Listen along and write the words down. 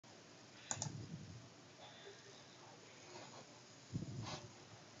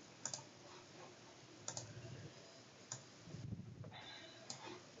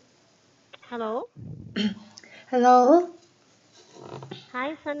Hello. Hello.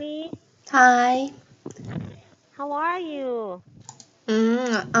 Hi, Sunny. Hi. How are you?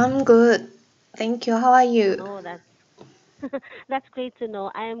 I'm good. Thank you. How are you? Oh, that's that's great to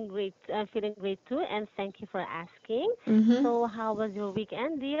know. I am great. I'm feeling great too, and thank you for asking. Mm-hmm. So, how was your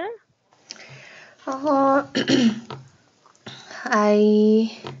weekend, dear? Uh,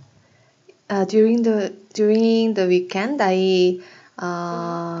 I during the weekend I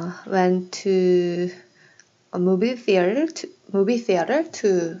Mhm. went to a movie theater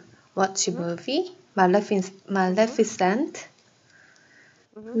to watch a Mhm. movie Mhm. Maleficent,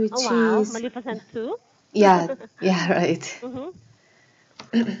 Mhm. Oh, which wow, is Maleficent too. yeah, right. Mhm.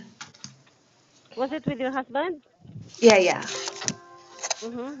 Was it with your husband? Yeah.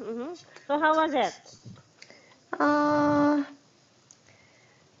 Mhm. Mhm. So, how was it? Uh,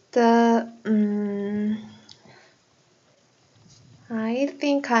 the I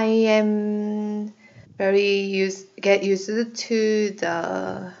think I am get used to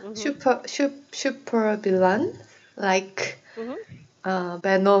the Mhm. super villain like Mhm.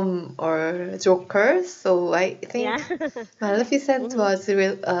 Venom or Joker. So I Yeah. think Maleficent Mhm. was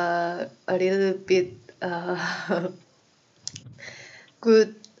a little bit uh,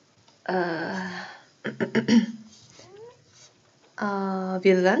 good uh,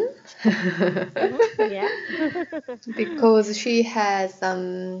 villain Mhm. Yeah. because she has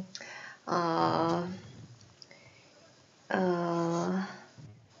some uh, uh,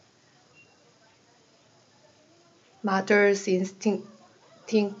 mother's instinctive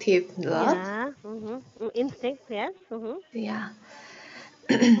love. Yeah. Mhm. Instinct. Yes. Mhm. Yeah.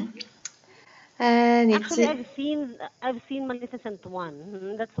 Mhm. And it's Actually, I've seen Maleficent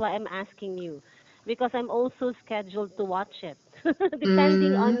one. That's why I'm asking you, because I'm also scheduled to watch it,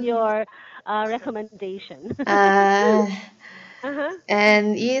 depending on mm, your recommendation. uh, Uh-huh.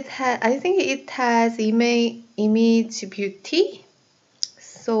 and I think it has image beauty,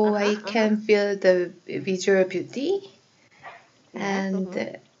 so Uh-huh. I Uh-huh. can feel the visual beauty. Yes. And Mhm.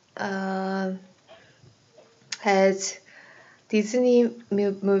 uh, as Disney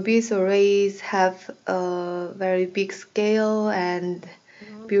movies always have a very big scale and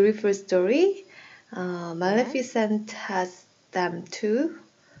Mhm. beautiful story. Yes. Maleficent has them too.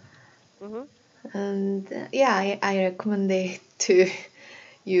 Mhm. And yeah, I recommend it to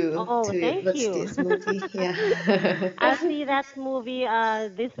you Oh, to thank watch you. this movie. Yeah. I'll see that movie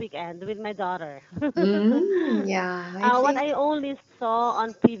this weekend with my daughter. Yeah, I What think. I only saw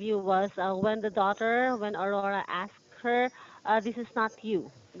on preview was when Aurora asked her, "This is not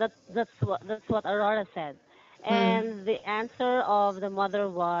you." That's what Aurora said, Mm, and the answer of the mother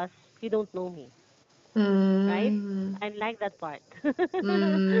was, "You don't know me," right? mm, I like that part.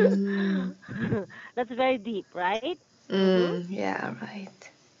 mm, That's very deep, right? Mhm. yeah,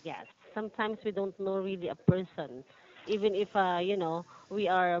 right. Yes, sometimes we don't know really a person, even if we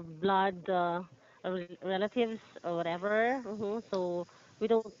are blood relatives or whatever. So we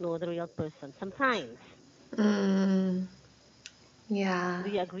don't know the real person sometimes. Mm, yeah. Do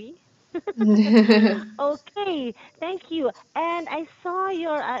you agree? Okay, thank you. And I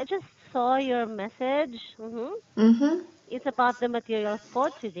just saw your message. Mm-hmm. It's about the material for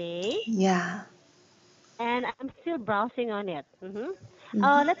today, Yeah. and I'm still browsing on it. Mm-hmm.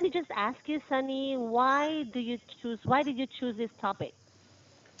 Let me just ask you, Sunny, why did you choose this topic?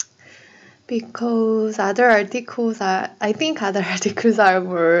 Because I think other articles are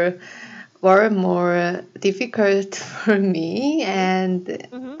more difficult for me, Mhm. and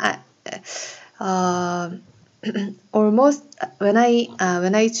Mhm. I, uh, almost when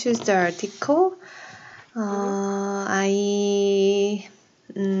I choose the article, Mhm. I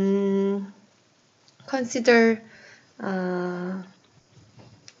mm, consider uh,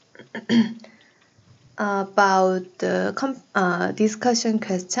 about the discussion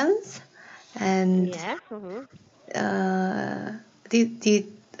questions and Yes. Mhm. uh, the,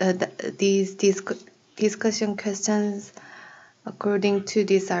 these discussion questions according to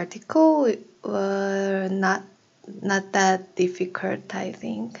this article were not that difficult, I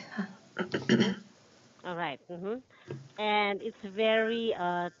think. Mhm. All right. And it's very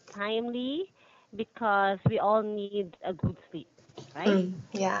timely because we all need a good sleep, right?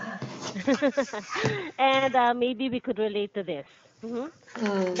 Yeah. And maybe we could relate to this. hmm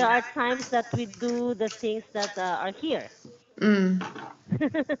Mm, There are times that we do the things that are here. mm,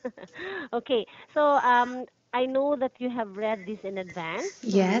 Okay, so I know that you have read this in advance.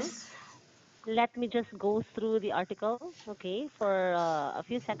 yes. Let me just go through the article, okay, for a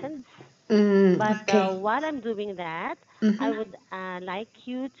few seconds. But Okay. while I'm doing that, I Mm-hmm. would like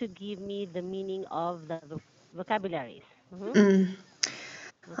you to give me the meaning of the vocabularies. Mm.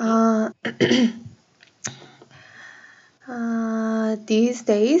 Okay. Uh, these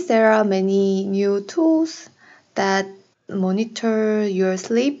days, there are many new tools that monitor your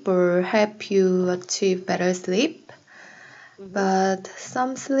sleep or help you achieve better sleep. Mhm. But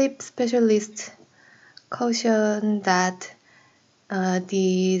some sleep specialists caution that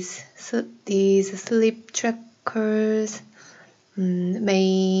these sleep trackers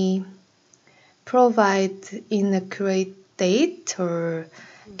may provide inaccurate data or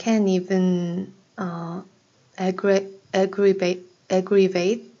Mhm. can even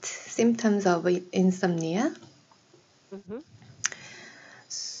aggravate symptoms of insomnia. Mhm.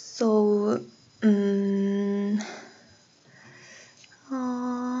 So, um,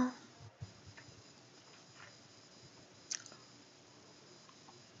 uh,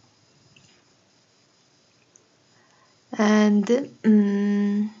 and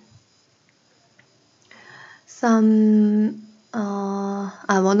some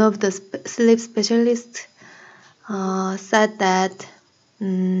one of the sleep specialists Mhm. said that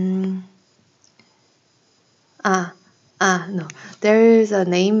um, ah no, there is a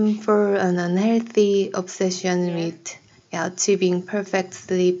name for an unhealthy obsession Yes. with, yeah, achieving perfect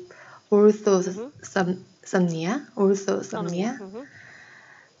sleep, Mhm. Insomnia. orthosomnia. Mhm.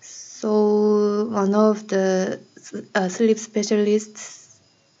 So one of the sleep specialists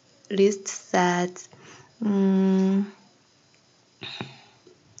lists said, um,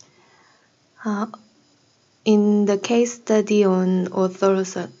 uh, in the case study on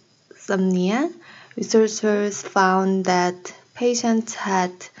orthosomnia, Mhm. researchers found that patients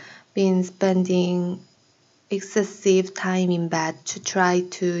had been spending excessive time in bed to try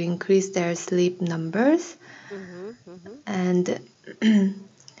to increase their sleep numbers, Mhm. Mhm. and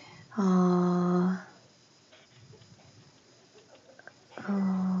uh,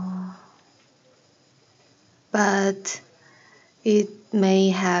 uh, but it may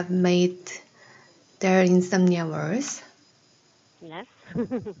have made their insomnia worse. Yes.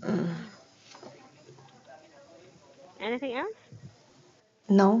 Mm. Anything else?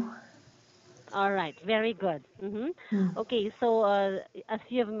 No. All right. Very good. Mm. Okay. So, as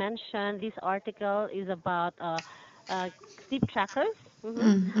you have mentioned, this article is about uh, sleep trackers.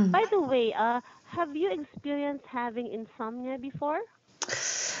 Mm, mm. By the way, have you experienced having insomnia before?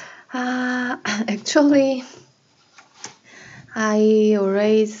 Actually, I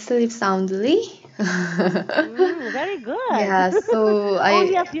always sleep soundly. Very good. Yeah, so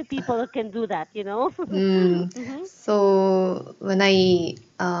Only a I few people can do that. mm, Mhm. so when I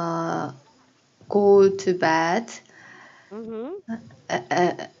go to bed, Mhm.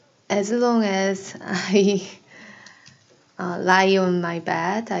 as long as I lie on my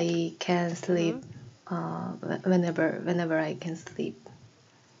bed, I can sleep Mhm. whenever I can sleep.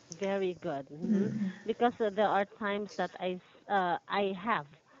 Very good. Mm. Because there are times that I have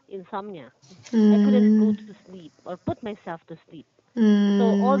insomnia. I couldn't go Mm. to sleep or put myself to sleep.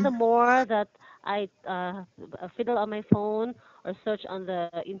 So all Mm. the more that I fiddle on my phone or search on the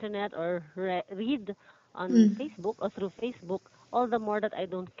internet or read on Mm. Facebook or through Facebook, all the more that I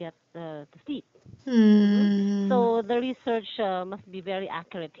don't get to sleep. hmm Mm. So the research must be very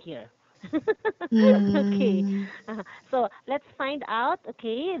accurate here. Okay. Mm. Uh, so let's find out,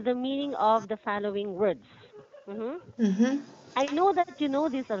 okay, the meaning of the following words. hmm Mm-hmm. I know that you know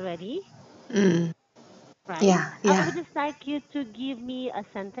this already, Mm. right? Yeah, I yeah. would just like you to give me a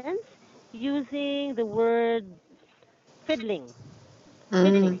sentence using the word fiddling.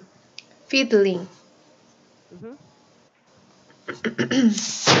 Mm. Fiddling. Fiddling. hmm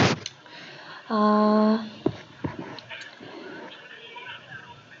uh,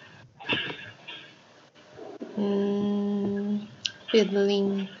 mm,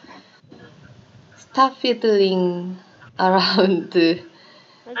 fiddling. Stop fiddling around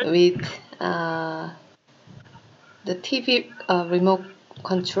with the TV remote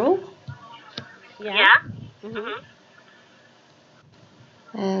control. Yeah. Yeah. hmm Mm-hmm.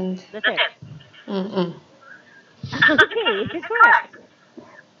 And That's that's it. it. Mm-mm. Okay, correct.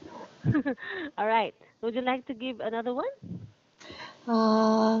 All right. Would you like to give another one?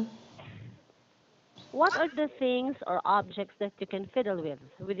 uh, What are the things or objects that you can fiddle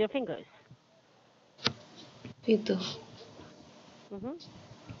with your fingers? fiddle. hmm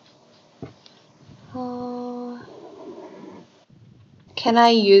Uh, can I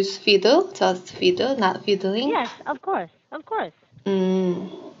use fiddle? Just fiddle, not fiddling. Yes, of course, of course. Mm.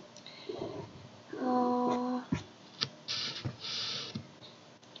 Uh,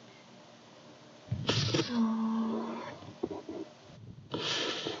 uh,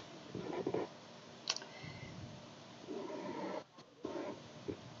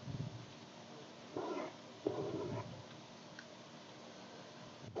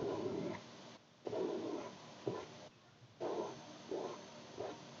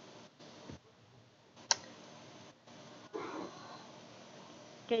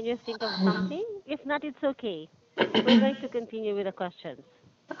 Can you think of something? If not, it's okay. We're going to continue with the questions.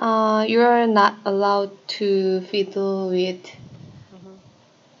 You're not allowed to fiddle with Hmm.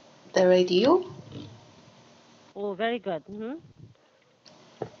 the radio. Oh, very good.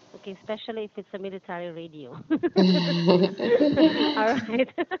 Okay, especially if it's a military radio. All right.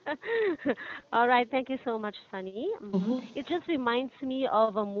 All right. Thank you so much, Sunny. Mhm. It just reminds me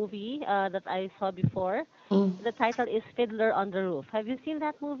of a movie that I saw before. Mm. The title is Fiddler on the Roof. Have you seen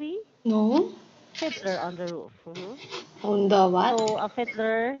that movie? No? Fiddler on the Roof. On the what? So a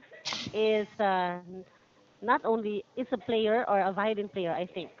fiddler is not only it's a player or a violin player, I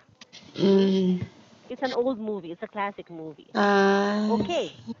think. hmm Mm. It's an old movie. It's a classic movie. Ah,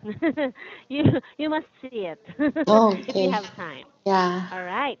 Okay, you you must see it if you okay. have time. Yeah. All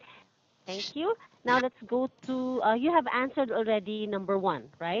right. Thank you. Now let's go to. You have answered already number one,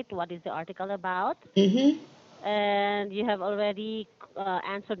 right? What is the article about? Mm-hmm. And you have already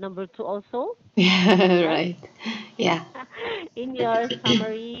answered number two also, Yeah, right? right. Yeah. In your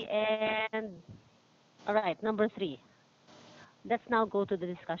summary. And all right, number three. Let's now go to the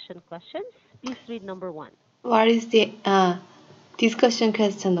discussion questions. Please read number one. What is the discussion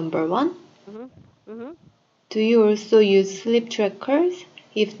question number one? Mhm. Mhm. Do you also use sleep trackers?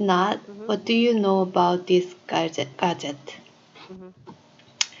 If not, Mhm. what do you know about this gadget? Mhm.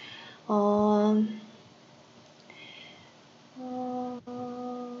 Um, uh,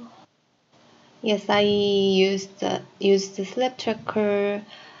 yes, I used the sleep tracker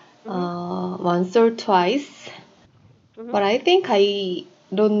Mhm. once or twice, Mhm. but I think I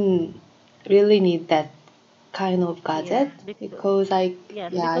don't really need that kind of Yes, gadget because because I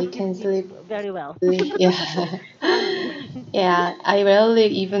you can sleep sleep. very well. Yeah. Soundly. Yeah, I rarely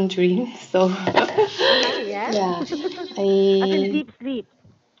even dream, so Uh-huh, yes. yeah, As in I deep sleep.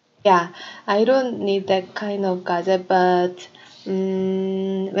 yeah, I don't need that kind of gadget, but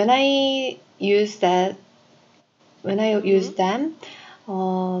when I use Mhm. them,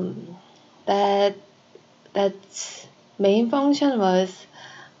 um, that that main function was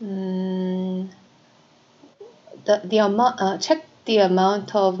um, the amount check the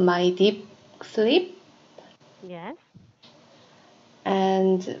amount of my deep sleep, Yes.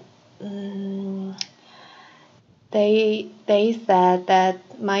 and um, they said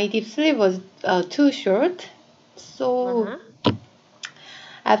that my deep sleep was too short. So Uh-huh.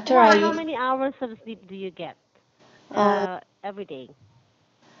 after Why? How I many hours of sleep do you get uh, every day?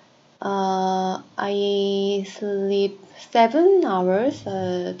 I sleep 7 hours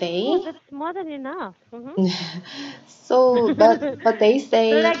a Oh, day. that's more than enough. So but they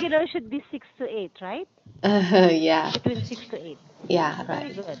The say regular should be 6 to 8, right? yeah, Between 6 to 8. yeah, right,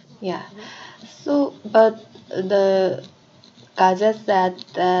 Very good. yeah. Mhm. So but the gadget said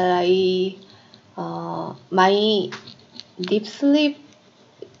that I my deep sleep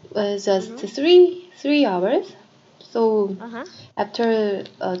was just Mhm. 3 hours. So Uh-huh. after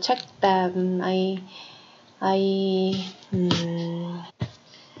check them, I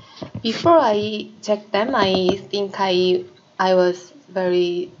before I check them, I think I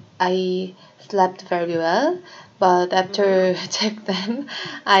slept very well. But Mhm. after check them,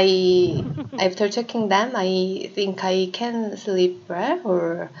 I after checking them, I think I can sleep well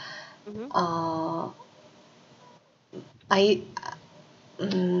or Mhm. uh I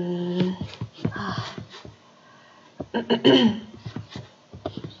um,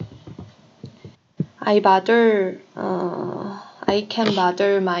 I can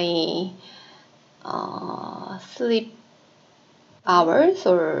bother my sleep Mhm. hours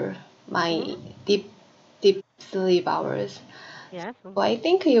or Mhm. my deep sleep hours. Yes. So Mhm. I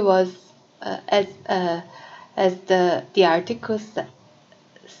think it was as the article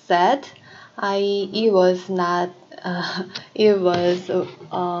said, I it Mhm. was not it was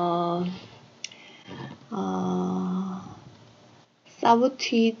uh,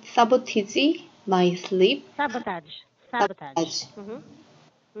 sabotage my sleep. Sabotage. Sabotage. Sabotage. Mhm.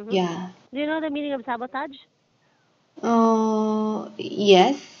 Mhm. Yeah. Do you know the meaning of sabotage?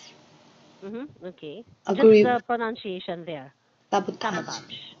 Yes. Okay. Just Agree. the pronunciation there. Sabotage.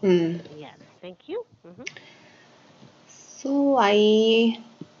 Sabotage. Mm. Yes. Thank you. So I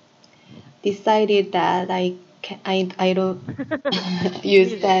decided that I don't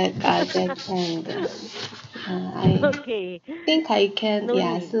use Use it. that gadget and I Okay. think I can No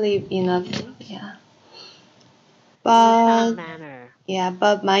yeah need. sleep enough Mhm. yeah In a but sound manner.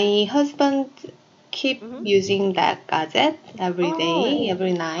 but my husband keep Mhm. using that gadget every day Oh.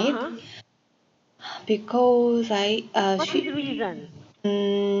 every Uh night huh. because I What's his reason?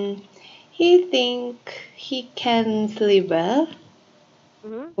 he think he can sleep well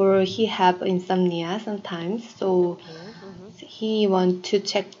Mhm. or he have insomnia sometimes so Okay. Mhm. he want to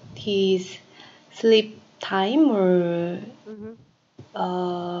check his sleep time or Mhm.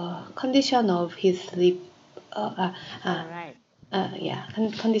 condition of his sleep. Uh, uh, uh, All right. yeah,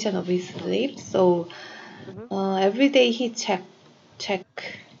 condition of his sleep. Okay. So Mhm. every day he check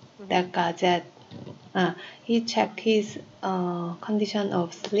Mhm. that gadget. He check his condition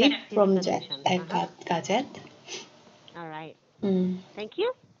of sleep Checks his from condition. that Uh-huh. gadget. All right. Mm. Thank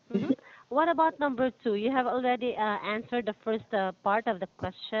you. Mhm. What about number two? You have already answered the first part of the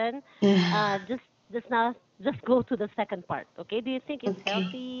question. Just now, just go to the second part. Okay. Do you think it's Okay.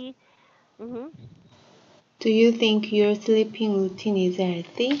 healthy? Mhm. Do you think your sleeping routine is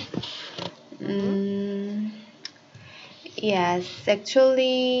healthy? Mhm. Mm, yes,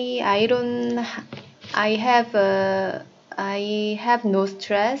 actually, I don't. I have I have no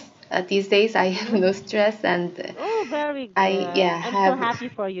stress. These days, I have Mhm. no stress, and Oh, very I good. yeah I'm so have happy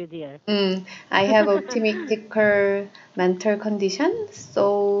for you, dear. I have optimistic mental condition.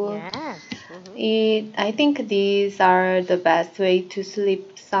 So Yes. Mhm. I think these are the best way to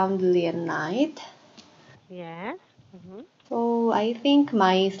sleep soundly at night. Yes. Mhm. So I think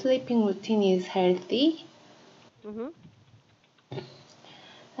my sleeping routine is healthy, Mhm.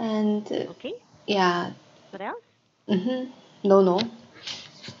 and Okay. yeah. What else? No, no.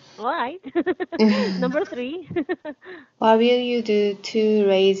 All right. Number three. What will you do to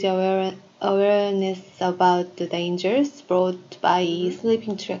raise awareness about the dangers brought by Mhm.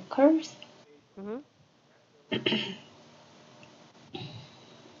 sleeping trackers? Mhm.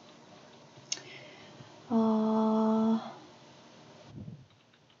 Uh,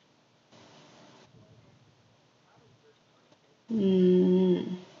 mm,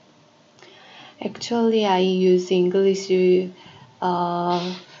 Actually, I use English.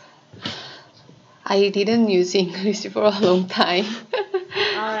 Uh, I didn't use English for a long time.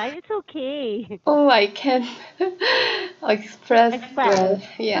 All right. It's okay. Oh, I can express Express. well.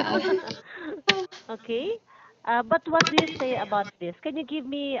 Yeah. Okay. But what do you say about this? Can you give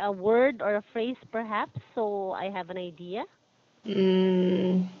me a word or a phrase, perhaps, so I have an idea?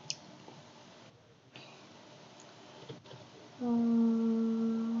 Mm,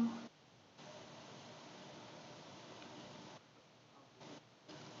 um,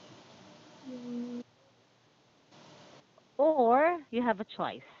 Or you have a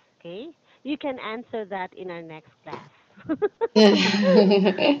choice. Okay. You can answer that in our next class.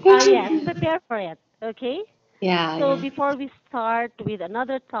 Yes. Prepare for it. Okay. yeah, So yeah. before we start with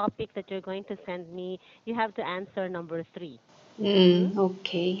another topic that you're going to send me, you have to answer number three. Mm-hmm.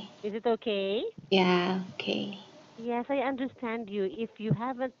 Okay. Is it okay? Yeah, okay. Yes, I understand you. If you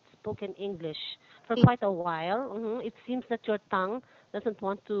haven't spoken English for quite a while, it seems that your tongue doesn't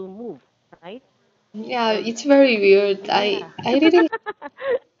want to move, right? Yeah, Um, it's very weird.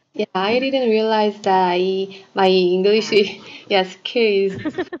 yeah. I didn't realize that my English Yeah. yeah skill is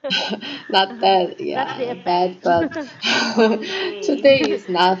not that That's the yeah effect. bad, but Okay. today is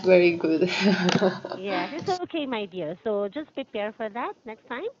not very good. Yes, it's okay, my dear. So just prepare for that next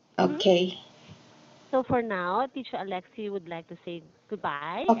time. hmm Okay. So for now, Teacher Alexi would like to say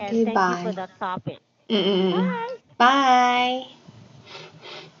goodbye and Okay, thank you for bye. that topic. Mm-mm. Bye. Bye.